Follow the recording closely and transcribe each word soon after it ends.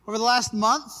Over the last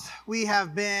month, we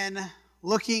have been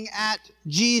looking at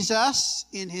Jesus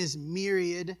in his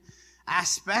myriad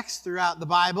aspects throughout the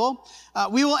Bible.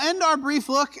 We will end our brief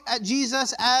look at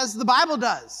Jesus as the Bible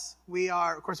does. We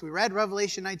read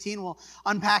Revelation 19. We'll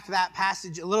unpack that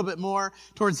passage a little bit more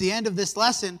towards the end of this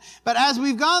lesson. But as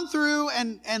we've gone through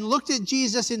and looked at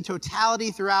Jesus in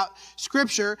totality throughout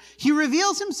Scripture, he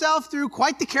reveals himself through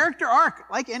quite the character arc,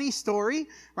 like any story,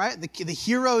 right? The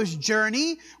hero's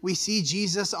journey. We see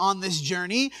Jesus on this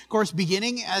journey, of course,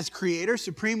 beginning as creator,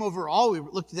 supreme over all. We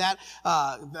looked at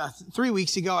that 3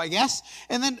 weeks ago, I guess.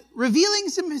 And then revealing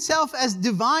himself as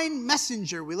divine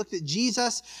messenger. We looked at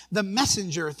Jesus, the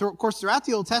messenger, of course, throughout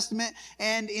the Old Testament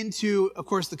and into, of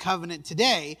course, the covenant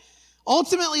today.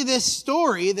 Ultimately, this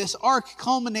story, this arc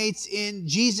culminates in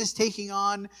Jesus taking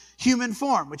on human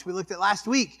form, which we looked at last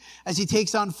week, as he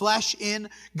takes on flesh in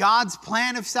God's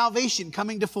plan of salvation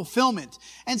coming to fulfillment.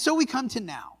 And so we come to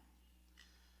now.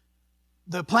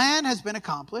 The plan has been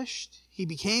accomplished. He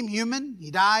became human.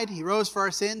 He died. He rose for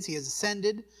our sins. He has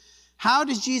ascended. How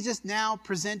does Jesus now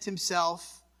present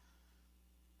himself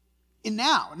in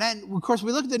now? And then, of course,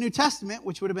 we look at the New Testament,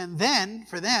 which would have been then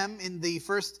for them in the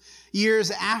first years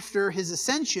after his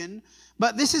ascension.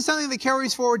 But this is something that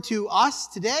carries forward to us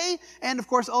today and, of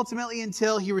course, ultimately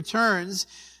until he returns,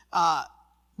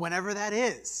 whenever that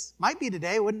is. Might be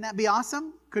today. Wouldn't that be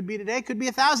awesome? Could be today. Could be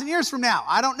 1,000 years from now.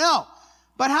 I don't know.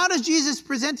 But how does Jesus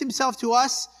present himself to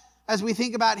us as we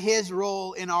think about his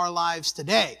role in our lives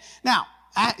today? Now,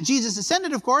 Jesus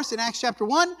ascended, of course, in Acts chapter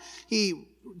 1. He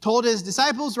told his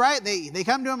disciples, right? They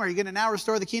come to him, are you going to now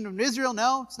restore the kingdom of Israel?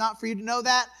 No, it's not for you to know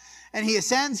that. And he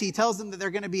ascends. He tells them that they're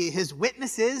going to be his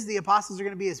witnesses. The apostles are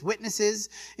going to be his witnesses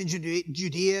in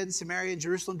Judea and Samaria and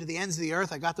Jerusalem to the ends of the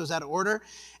earth. I got those out of order.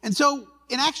 And so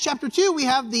in Acts chapter 2, we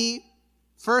have the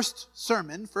first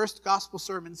gospel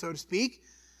sermon, so to speak,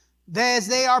 as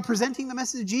they are presenting the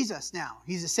message of Jesus now.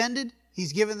 He's ascended.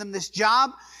 He's given them this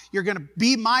job. You're going to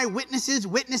be my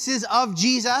witnesses of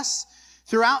Jesus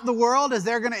throughout the world as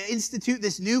they're going to institute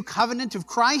this new covenant of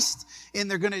Christ,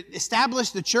 and they're going to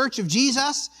establish the church of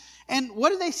Jesus. And what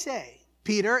do they say,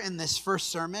 Peter, in this first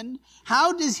sermon?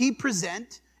 How does he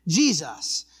present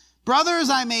Jesus? Brothers,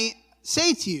 I may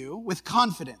say to you with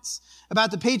confidence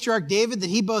about the patriarch David that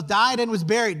he both died and was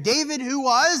buried. David, who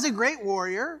was a great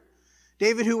warrior,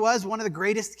 David, who was one of the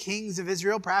greatest kings of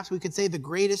Israel, perhaps we could say the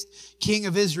greatest king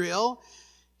of Israel,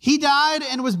 he died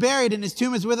and was buried, and his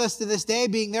tomb is with us to this day,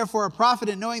 being therefore a prophet,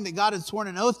 and knowing that God had sworn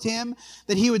an oath to him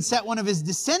that he would set one of his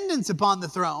descendants upon the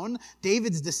throne,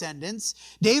 David's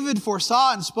descendants. David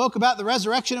foresaw and spoke about the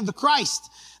resurrection of the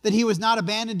Christ, that he was not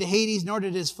abandoned to Hades, nor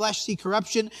did his flesh see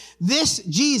corruption. This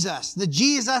Jesus, the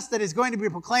Jesus that is going to be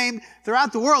proclaimed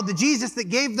throughout the world, the Jesus that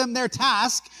gave them their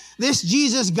task, this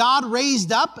Jesus God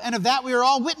raised up, and of that we are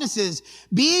all witnesses,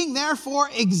 being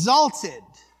therefore exalted.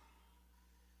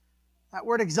 That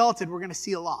word exalted, we're going to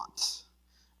see a lot.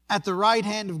 At the right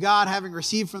hand of God, having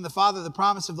received from the Father the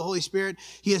promise of the Holy Spirit,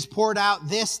 he has poured out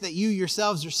this that you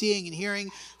yourselves are seeing and hearing.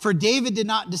 For David did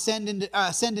not ascend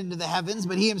into the heavens,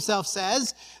 but he himself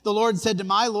says, the Lord said to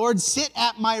my Lord, sit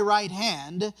at my right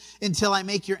hand until I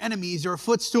make your enemies your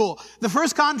footstool. The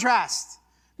first contrast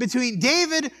between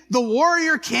David, the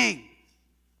warrior king,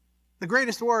 the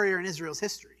greatest warrior in Israel's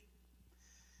history,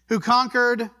 who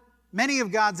conquered many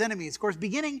of God's enemies. Of course,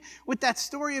 beginning with that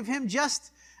story of him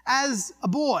just as a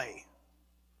boy,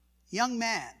 young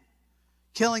man,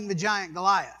 killing the giant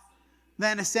Goliath,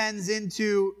 then ascends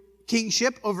into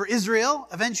kingship over Israel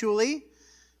eventually.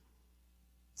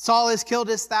 Saul has killed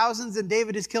his thousands and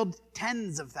David has killed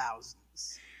tens of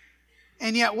thousands.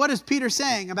 And yet, what is Peter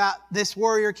saying about this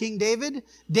warrior King David?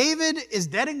 David is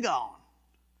dead and gone.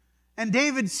 And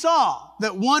David saw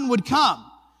that one would come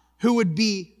who would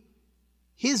be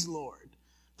his Lord.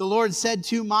 The Lord said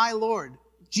to my Lord,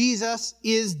 Jesus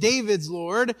is David's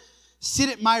Lord, sit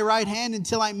at my right hand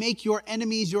until I make your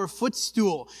enemies your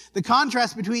footstool. The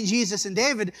contrast between Jesus and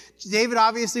David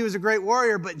obviously was a great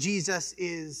warrior, but Jesus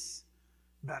is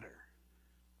better.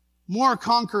 More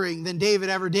conquering than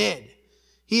David ever did.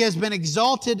 He has been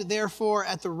exalted, therefore,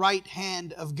 at the right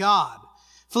hand of God.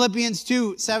 Philippians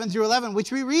 2, 7 through 11, which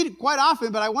we read quite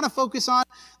often, but I want to focus on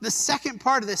the second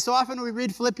part of this. So often we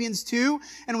read Philippians 2,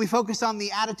 and we focus on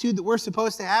the attitude that we're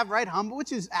supposed to have, right? Humble,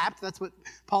 which is apt. That's what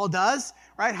Paul does,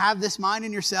 right? Have this mind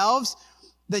in yourselves,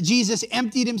 that Jesus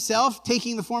emptied himself,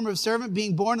 taking the form of a servant,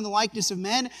 being born in the likeness of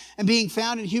men, and being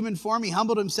found in human form. He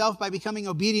humbled himself by becoming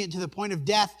obedient to the point of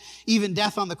death, even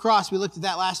death on the cross. We looked at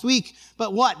that last week.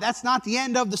 But what? That's not the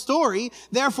end of the story.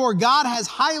 Therefore, God has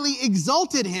highly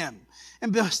exalted him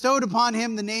and bestowed upon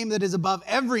him the name that is above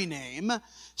every name,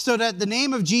 so that the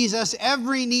name of Jesus,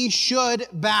 every knee should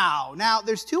bow. Now,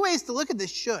 there's two ways to look at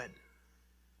this should.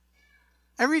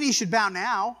 Every knee should bow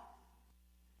now.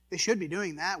 They should be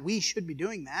doing that. We should be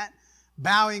doing that,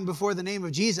 bowing before the name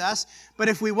of Jesus. But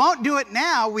if we won't do it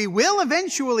now, we will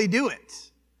eventually do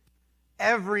it.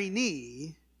 Every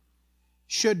knee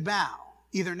should bow,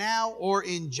 either now or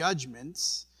in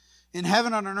judgments. In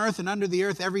heaven, on earth, and under the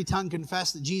earth, every tongue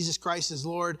confess that Jesus Christ is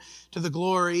Lord, to the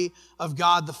glory of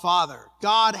God the Father.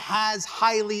 God has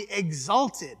highly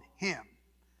exalted him,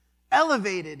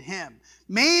 elevated him,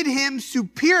 made him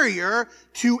superior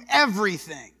to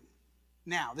everything.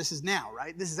 Now, this is now,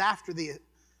 right? This is after the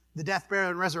death, burial,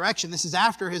 and resurrection. This is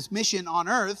after his mission on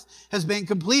earth has been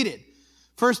completed.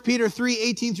 1 Peter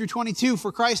 3:18-22,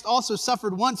 for Christ also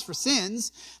suffered once for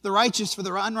sins, the righteous for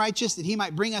the unrighteous, that he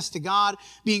might bring us to God,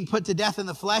 being put to death in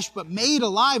the flesh, but made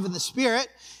alive in the Spirit,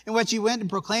 in which he went and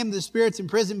proclaimed the spirits in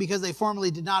prison because they formerly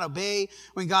did not obey,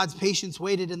 when God's patience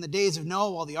waited in the days of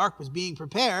Noah while the ark was being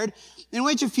prepared, in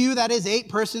which a few, that is 8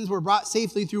 persons, were brought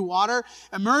safely through water.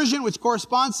 Immersion, which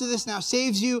corresponds to this, now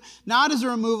saves you, not as a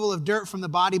removal of dirt from the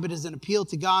body, but as an appeal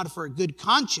to God for a good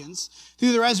conscience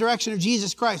through the resurrection of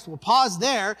Jesus Christ. We'll pause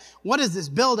there. What is this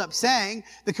build-up saying?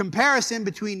 The comparison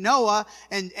between Noah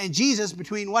and Jesus,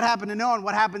 between what happened to Noah and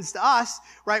what happens to us,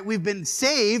 right? We've been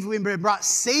saved. We've been brought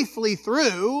safely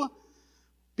through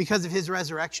because of his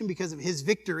resurrection, because of his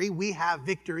victory. We have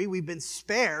victory. We've been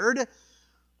spared.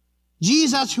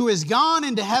 Jesus, who is gone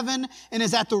into heaven and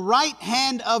is at the right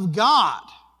hand of God,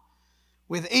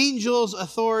 with angels,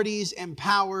 authorities, and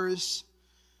powers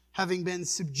having been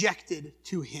subjected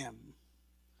to him.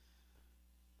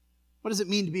 What does it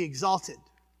mean to be exalted?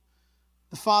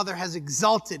 The Father has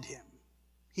exalted him.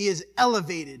 He has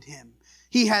elevated him.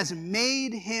 He has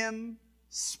made him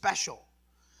special.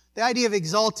 The idea of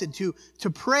exalted, to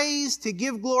praise, to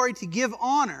give glory, to give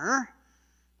honor.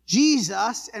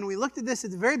 Jesus, and we looked at this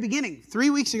at the very beginning, 3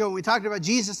 weeks ago when we talked about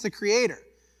Jesus the Creator.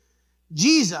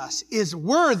 Jesus is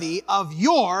worthy of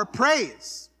your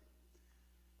praise.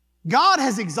 God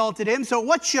has exalted him, so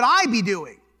what should I be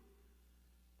doing?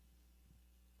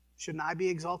 Shouldn't I be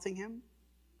exalting him?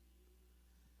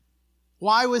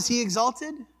 Why was he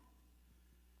exalted?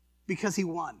 Because he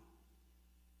won.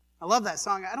 I love that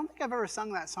song. I don't think I've ever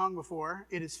sung that song before.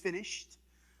 It is finished.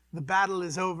 The battle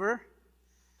is over.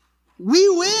 We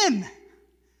win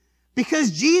because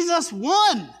Jesus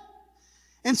won.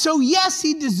 And so, yes,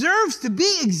 he deserves to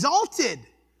be exalted.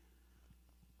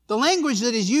 The language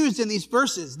that is used in these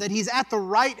verses, that he's at the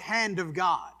right hand of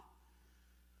God,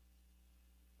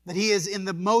 that he is in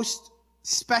the most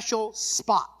special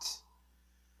spot,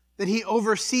 that he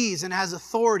oversees and has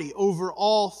authority over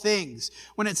all things.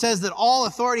 When it says that all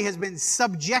authority has been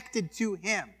subjected to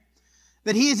him,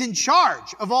 that he is in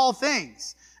charge of all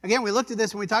things. Again, we looked at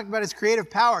this when we talked about his creative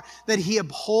power, that he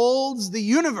upholds the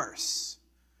universe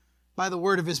by the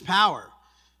word of his power.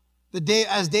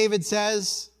 As David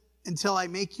says, until I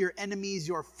make your enemies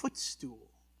your footstool.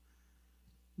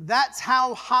 That's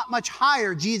how much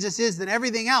higher Jesus is than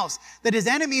everything else. That his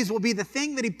enemies will be the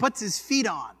thing that he puts his feet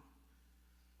on.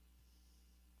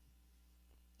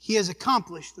 He has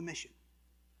accomplished the mission.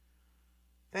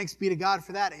 Thanks be to God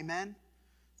for that. Amen.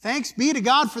 Thanks be to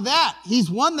God for that. He's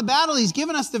won the battle. He's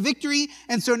given us the victory.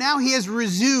 And so now he has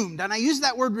resumed. And I use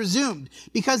that word resumed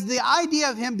because the idea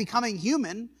of him becoming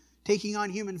human, taking on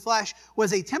human flesh,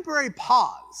 was a temporary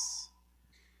pause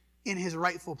in his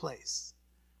rightful place.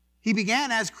 He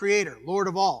began as creator, Lord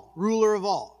of all, ruler of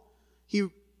all. He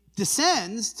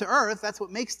descends to earth. That's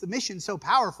what makes the mission so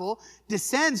powerful.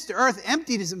 Descends to earth,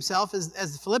 emptied himself, as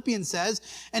the Philippians says,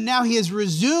 and now he has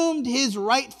resumed his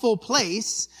rightful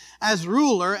place as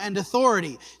ruler and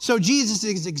authority. So Jesus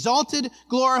is exalted,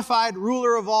 glorified,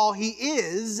 ruler of all. He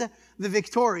is the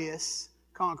victorious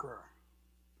conqueror.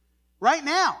 Right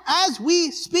now, as we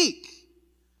speak,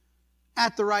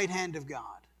 at the right hand of God.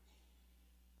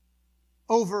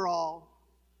 Over all,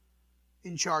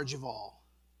 in charge of all.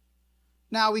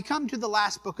 Now we come to the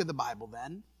last book of the Bible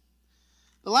then.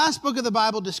 The last book of the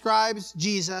Bible describes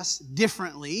Jesus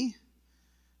differently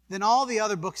than all the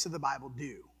other books of the Bible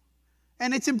do.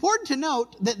 And it's important to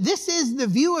note that this is the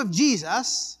view of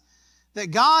Jesus, that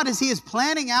God, as he is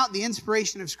planning out the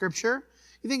inspiration of Scripture,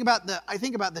 I think about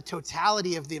the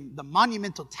totality of the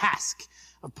monumental task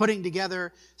of putting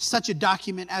together such a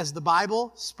document as the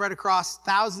Bible, spread across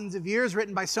thousands of years,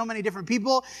 written by so many different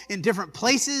people in different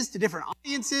places to different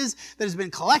audiences, that has been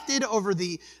collected over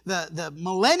the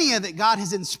millennia that God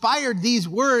has inspired these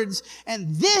words.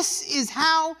 And this is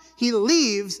how he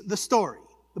leaves the story,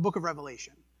 the book of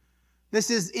Revelation. This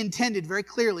is intended very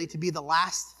clearly to be the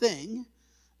last thing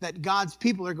that God's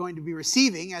people are going to be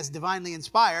receiving as divinely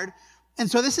inspired. And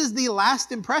so this is the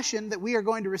last impression that we are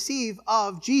going to receive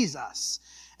of Jesus.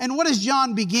 And what does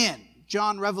John begin?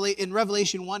 In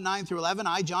Revelation 1, 9 through 11,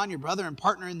 I, John, your brother and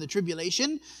partner in the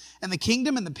tribulation, and the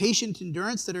kingdom and the patient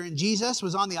endurance that are in Jesus,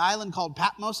 was on the island called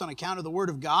Patmos on account of the word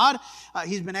of God.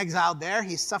 He's been exiled there.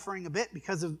 He's suffering a bit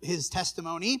because of his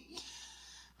testimony.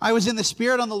 I was in the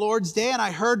Spirit on the Lord's day, and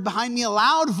I heard behind me a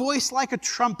loud voice like a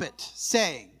trumpet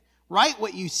saying, write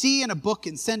what you see in a book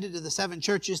and send it to the 7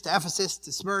 churches, to Ephesus,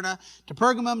 to Smyrna, to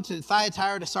Pergamum, to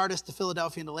Thyatira, to Sardis, to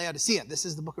Philadelphia, and to Laodicea. This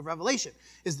is the book of Revelation,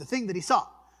 is the thing that he saw.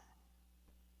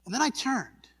 And then I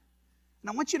turned, and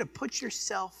I want you to put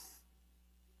yourself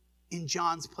in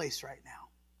John's place right now.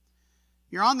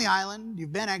 You're on the island,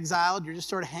 you've been exiled, you're just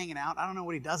sort of hanging out. I don't know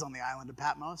what he does on the island of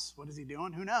Patmos. What is he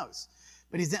doing? Who knows?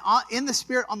 But he's in the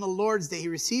Spirit on the Lord's day. He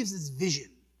receives this vision.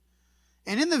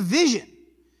 And in the vision,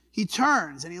 he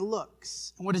turns and he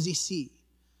looks. And what does he see?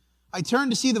 I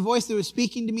turned to see the voice that was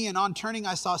speaking to me, and on turning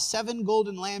I saw 7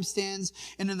 golden lampstands,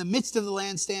 and in the midst of the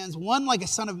lampstands, one like a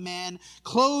son of man,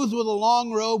 clothed with a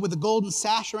long robe with a golden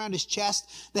sash around his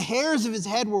chest. The hairs of his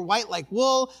head were white like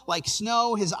wool, like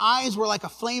snow. His eyes were like a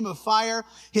flame of fire.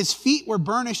 His feet were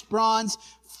burnished bronze,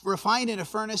 refined in a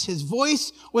furnace. His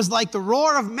voice was like the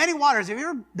roar of many waters. Have you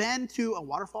ever been to a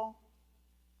waterfall?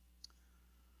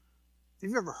 Have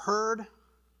you ever heard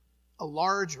a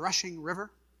large rushing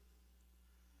river?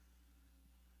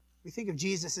 We think of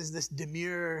Jesus as this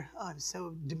demure, I'm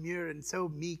so demure and so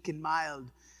meek and mild.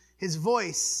 His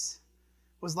voice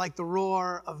was like the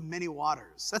roar of many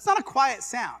waters. That's not a quiet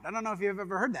sound. I don't know if you've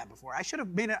ever heard that before. I should have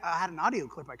had an audio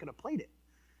clip. I could have played it.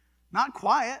 Not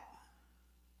quiet.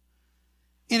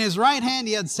 In his right hand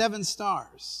he had 7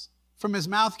 stars. From his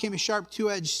mouth came a sharp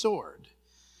 2-edged sword,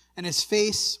 and his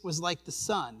face was like the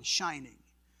sun shining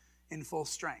in full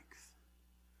strength.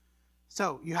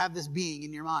 So you have this being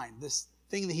in your mind, this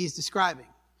thing that he's describing.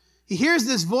 He hears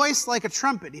this voice like a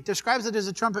trumpet. He describes it as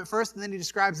a trumpet first, and then he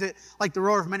describes it like the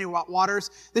roar of many waters.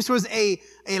 This was a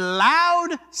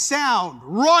loud sound.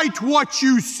 Write what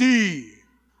you see.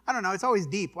 I don't know. It's always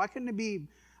deep. Why couldn't it be?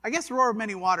 I guess the roar of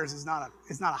many waters is not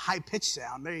a high-pitched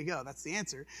sound. There you go. That's the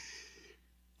answer.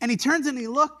 And he turns and he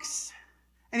looks,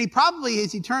 and he probably,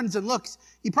 as he turns and looks,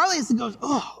 he probably has to go,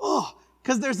 oh,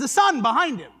 because there's the sun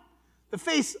behind him. The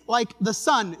face like the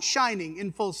sun shining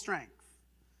in full strength.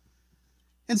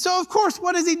 And so, of course,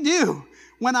 what does he do?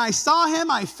 When I saw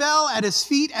him, I fell at his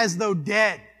feet as though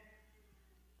dead.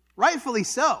 Rightfully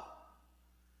so.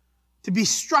 To be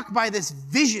struck by this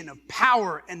vision of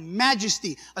power and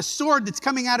majesty, a sword that's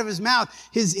coming out of his mouth.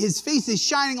 His face is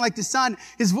shining like the sun.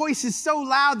 His voice is so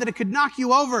loud that it could knock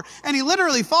you over. And he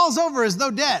literally falls over as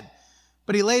though dead.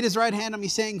 But he laid his right hand on me,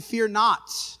 saying, fear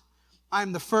not. I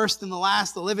am the first and the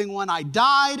last, the living one. I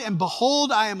died, and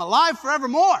behold, I am alive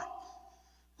forevermore.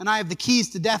 And I have the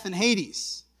keys to death and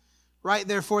Hades. Write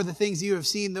therefore the things you have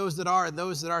seen, those that are, and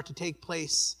those that are to take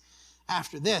place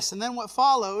after this. And then what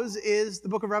follows is the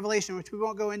book of Revelation, which we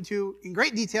won't go into in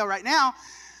great detail right now.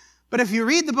 But if you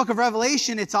read the book of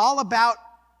Revelation, it's all about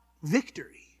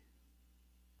victory.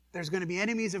 There's going to be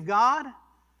enemies of God,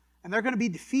 and they're going to be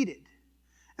defeated.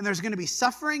 And there's going to be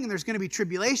suffering, and there's going to be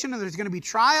tribulation, and there's going to be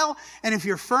trial. And if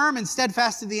you're firm and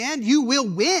steadfast to the end, you will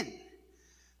win.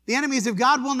 The enemies of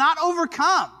God will not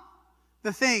overcome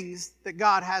the things that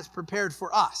God has prepared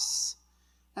for us.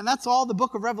 And that's all the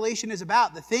book of Revelation is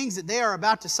about, the things that they are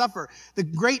about to suffer, the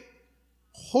great,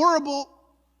 horrible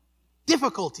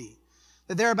difficulty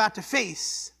that they're about to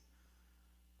face,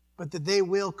 but that they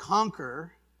will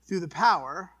conquer through the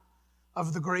power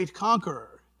of the great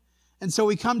conqueror. And so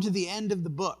we come to the end of the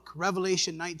book,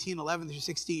 Revelation 19, 11 through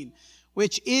 16,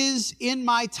 which is in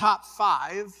my top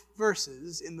 5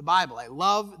 verses in the Bible. I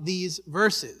love these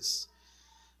verses.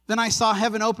 Then I saw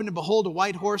heaven open, and behold, a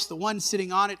white horse. The one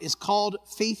sitting on it is called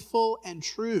Faithful and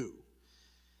True.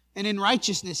 And in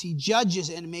righteousness he judges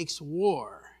and makes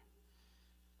war.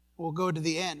 We'll go to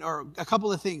the end, or a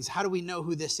couple of things. How do we know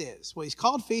who this is? Well, he's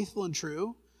called Faithful and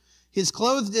True. He's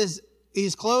clothed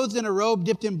in a robe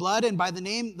dipped in blood, and by the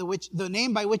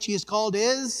name by which he is called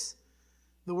is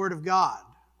the Word of God.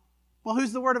 Well,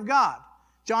 who's the Word of God?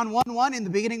 John 1:1, in the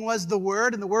beginning was the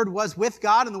Word, and the Word was with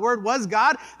God, and the Word was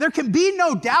God. There can be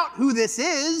no doubt who this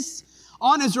is.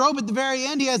 On his robe at the very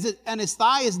end, he has it, and his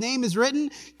thigh, his name is written,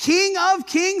 King of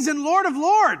Kings and Lord of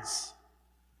Lords.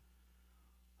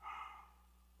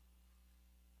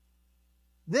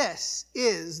 This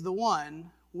is the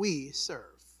one we serve.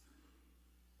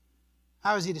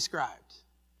 How is he described?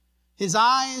 His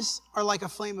eyes are like a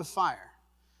flame of fire.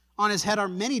 On his head are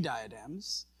many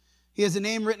diadems, He has a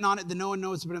name written on it that no one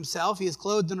knows but himself. He is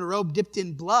clothed in a robe dipped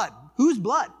in blood. Whose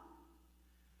blood?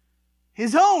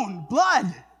 His own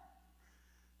blood.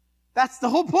 That's the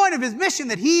whole point of his mission,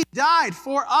 that he died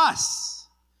for us.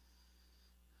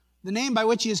 The name by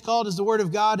which he is called is the Word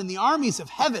of God, and the armies of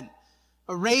heaven,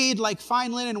 arrayed like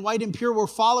fine linen, white and pure, were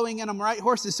following him on white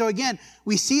horses. So again,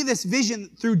 we see this vision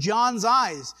through John's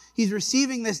eyes. He's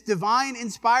receiving this divine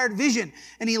inspired vision,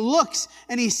 and he looks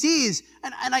and he sees,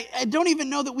 and I don't even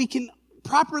know that we can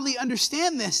properly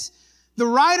understand this. The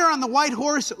rider on the white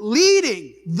horse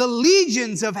leading the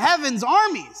legions of heaven's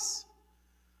armies.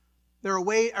 They're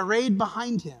arrayed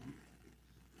behind him.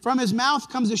 From his mouth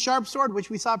comes a sharp sword, which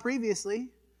we saw previously.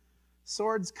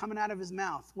 Swords coming out of his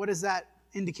mouth. What is that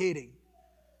indicating?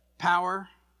 Power,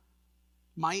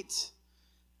 might,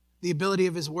 the ability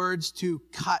of his words to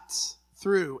cut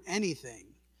through anything,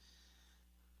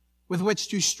 with which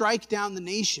to strike down the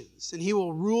nations. And he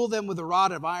will rule them with a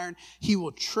rod of iron. He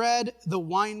will tread the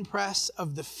winepress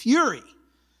of the fury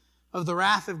of the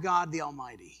wrath of God the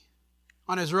Almighty.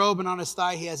 On his robe and on his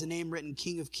thigh he has a name written,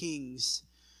 King of Kings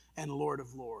and Lord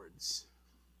of Lords.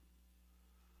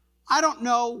 I don't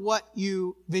know what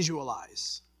you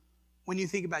visualize when you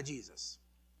think about Jesus.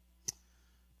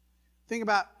 Think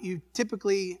about,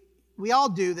 we all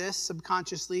do this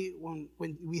subconsciously.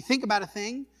 When we think about a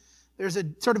thing, there's a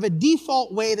sort of a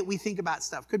default way that we think about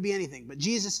stuff. Could be anything, but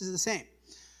Jesus is the same.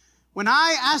 When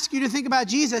I ask you to think about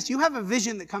Jesus, you have a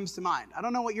vision that comes to mind. I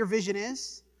don't know what your vision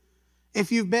is. If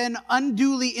you've been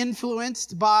unduly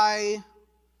influenced by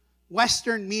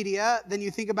Western media, then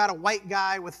you think about a white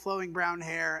guy with flowing brown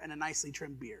hair and a nicely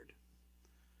trimmed beard,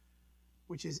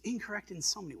 which is incorrect in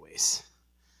so many ways.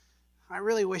 I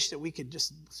really wish that we could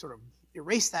just sort of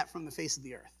erase that from the face of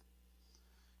the earth.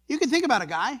 You can think about a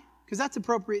guy, because that's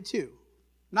appropriate too.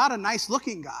 Not a nice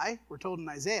looking guy, we're told in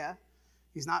Isaiah.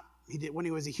 When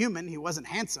he was a human, he wasn't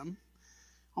handsome.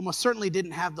 Almost certainly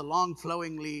didn't have the long,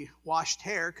 flowingly washed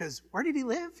hair, because where did he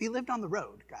live? He lived on the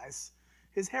road, guys.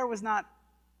 His hair was not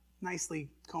nicely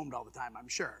combed all the time, I'm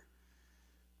sure.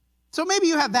 So maybe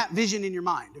you have that vision in your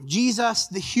mind of Jesus,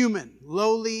 the human,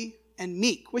 lowly and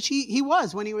meek, which he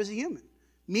was when he was a human,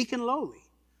 meek and lowly.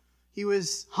 He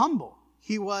was humble.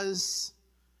 He was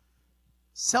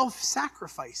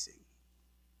self-sacrificing.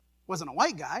 Wasn't a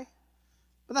white guy,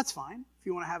 but that's fine if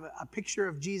you want to have a picture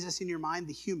of Jesus in your mind,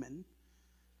 the human.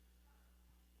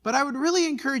 But I would really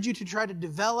encourage you to try to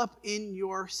develop in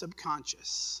your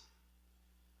subconscious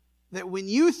that when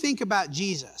you think about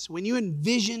Jesus, when you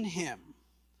envision him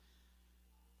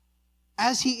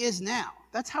as he is now,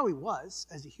 that's how he was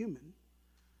as a human,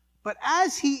 but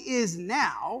as he is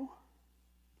now,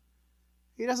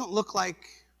 he doesn't look like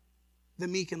the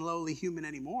meek and lowly human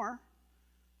anymore,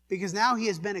 because now he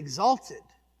has been exalted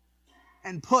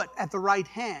and put at the right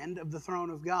hand of the throne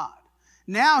of God.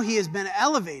 Now he has been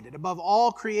elevated above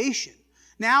all creation.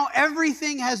 Now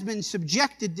everything has been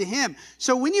subjected to him.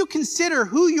 So when you consider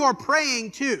who you're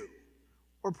praying to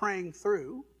or praying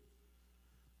through,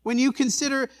 when you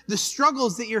consider the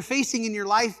struggles that you're facing in your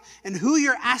life and who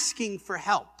you're asking for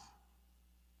help,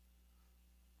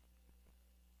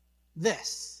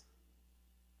 this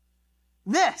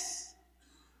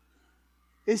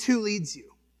is who leads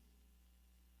you.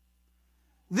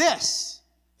 This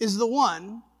is the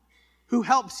one who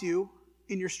helps you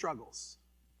in your struggles.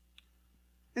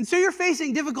 And so you're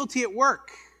facing difficulty at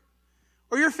work,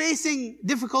 or you're facing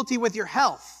difficulty with your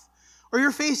health, or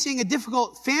you're facing a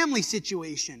difficult family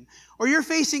situation, or you're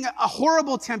facing a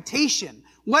horrible temptation.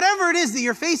 Whatever it is that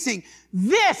you're facing,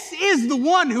 this is the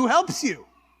one who helps you.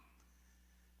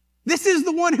 This is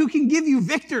the one who can give you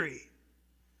victory,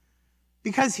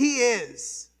 because he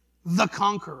is the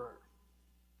conqueror.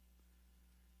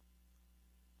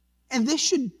 And this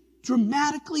should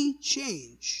dramatically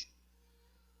change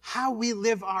how we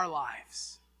live our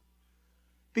lives.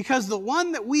 Because the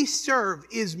one that we serve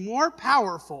is more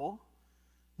powerful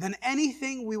than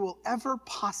anything we will ever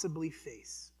possibly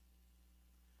face.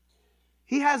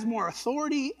 He has more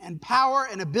authority and power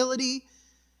and ability.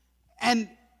 And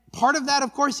part of that,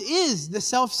 of course, is the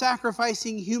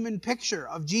self-sacrificing human picture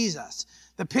of Jesus.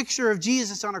 The picture of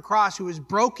Jesus on a cross who is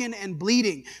broken and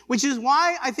bleeding, which is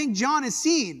why I think John has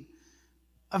seen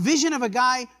a vision of a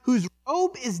guy whose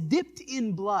robe is dipped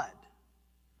in blood.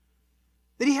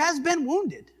 That he has been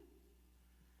wounded.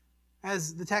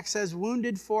 As the text says,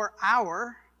 wounded for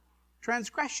our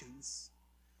transgressions.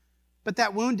 But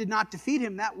that wound did not defeat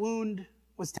him. That wound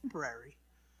was temporary.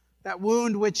 That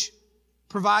wound which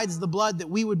provides the blood that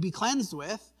we would be cleansed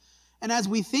with. And as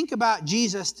we think about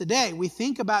Jesus today, we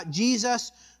think about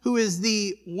Jesus who is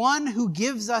the one who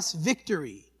gives us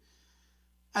victory.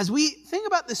 As we think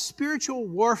about the spiritual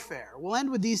warfare, we'll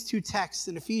end with these two texts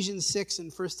in Ephesians 6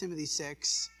 and 1 Timothy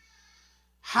 6,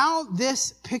 how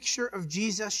this picture of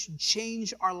Jesus should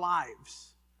change our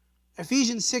lives.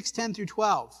 Ephesians 6, 10 through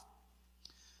 12.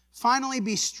 Finally,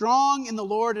 be strong in the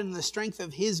Lord and in the strength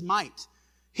of his might.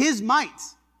 His might.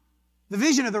 The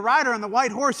vision of the rider on the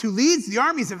white horse who leads the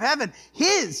armies of heaven.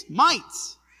 His might.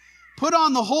 Put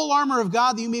on the whole armor of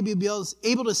God that you may be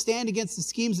able to stand against the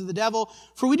schemes of the devil.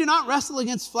 For we do not wrestle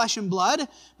against flesh and blood,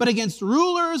 but against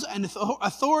rulers and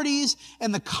authorities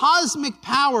and the cosmic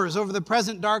powers over the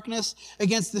present darkness,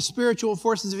 against the spiritual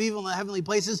forces of evil in the heavenly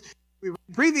places. We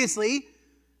previously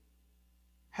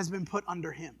has been put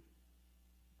under him.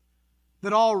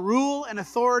 That all rule and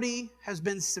authority has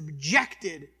been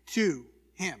subjected to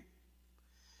him.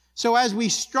 So as we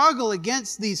struggle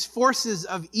against these forces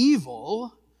of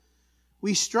evil,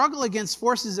 we struggle against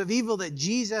forces of evil that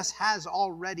Jesus has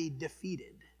already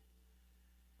defeated.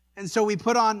 And so we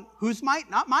put on whose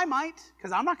might? Not my might,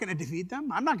 because I'm not going to defeat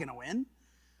them. I'm not going to win.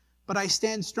 But I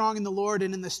stand strong in the Lord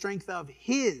and in the strength of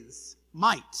his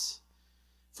might.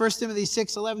 1 Timothy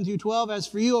 6, 11 through 12. As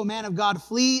for you, O man of God,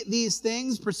 flee these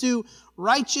things. Pursue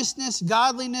righteousness,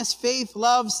 godliness, faith,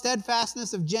 love,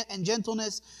 steadfastness and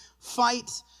gentleness. Fight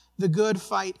the good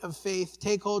fight of faith.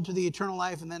 Take hold to the eternal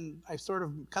life. And then I sort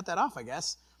of cut that off, I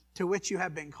guess, to which you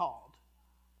have been called.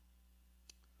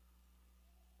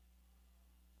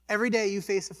 Every day you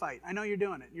face a fight. I know you're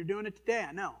doing it. You're doing it today,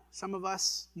 I know. Some of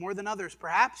us more than others,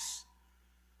 perhaps.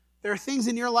 There are things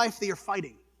in your life that you're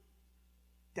fighting.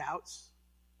 Doubts,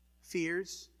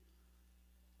 fears,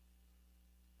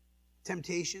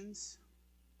 temptations,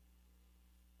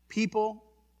 people,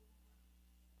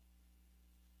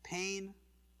 pain.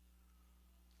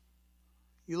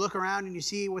 You look around and you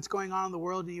see what's going on in the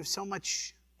world and you have so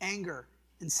much anger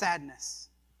and sadness.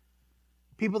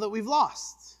 People that we've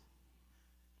lost.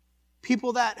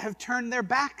 People that have turned their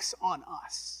backs on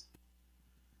us.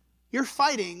 You're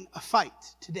fighting a fight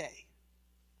today.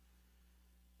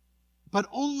 But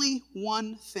only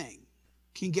one thing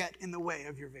can get in the way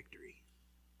of your victory.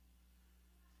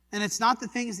 And it's not the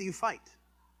things that you fight.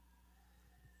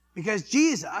 Because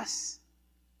Jesus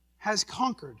has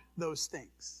conquered those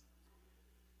things.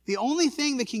 The only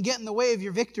thing that can get in the way of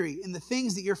your victory in the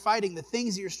things that you're fighting, the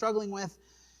things that you're struggling with,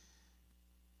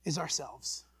 is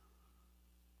ourselves.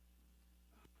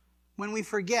 When we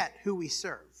forget who we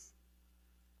serve.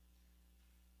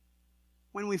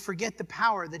 When we forget the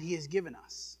power that he has given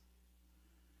us.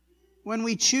 When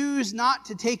we choose not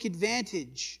to take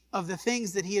advantage of the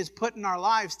things that he has put in our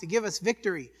lives to give us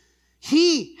victory.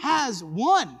 He has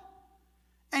won.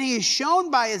 And he has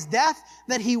shown by his death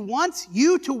that he wants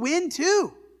you to win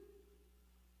too.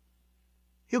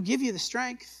 He'll give you the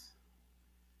strength.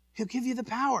 He'll give you the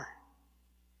power.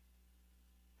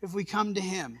 If we come to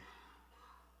him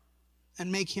and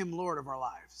make him Lord of our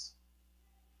lives.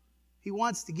 He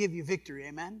wants to give you victory,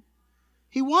 amen?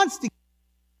 He wants to give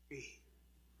you victory.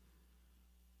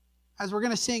 As we're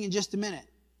going to sing in just a minute,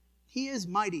 he is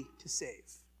mighty to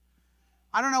save.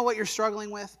 I don't know what you're struggling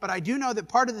with, but I do know that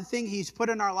part of the thing he's put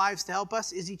in our lives to help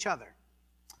us is each other.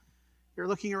 You're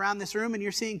looking around this room and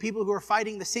you're seeing people who are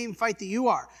fighting the same fight that you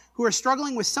are, who are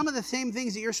struggling with some of the same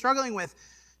things that you're struggling with.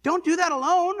 Don't do that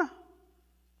alone.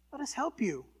 Let us help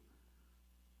you.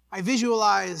 I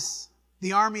visualize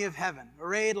the army of heaven,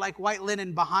 arrayed like white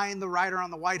linen behind the rider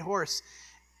on the white horse.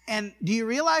 And do you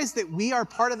realize that we are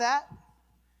part of that?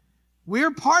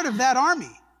 We're part of that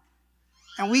army.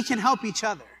 And we can help each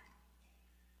other.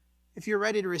 If you're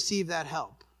ready to receive that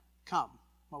help, come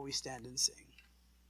while we stand and sing.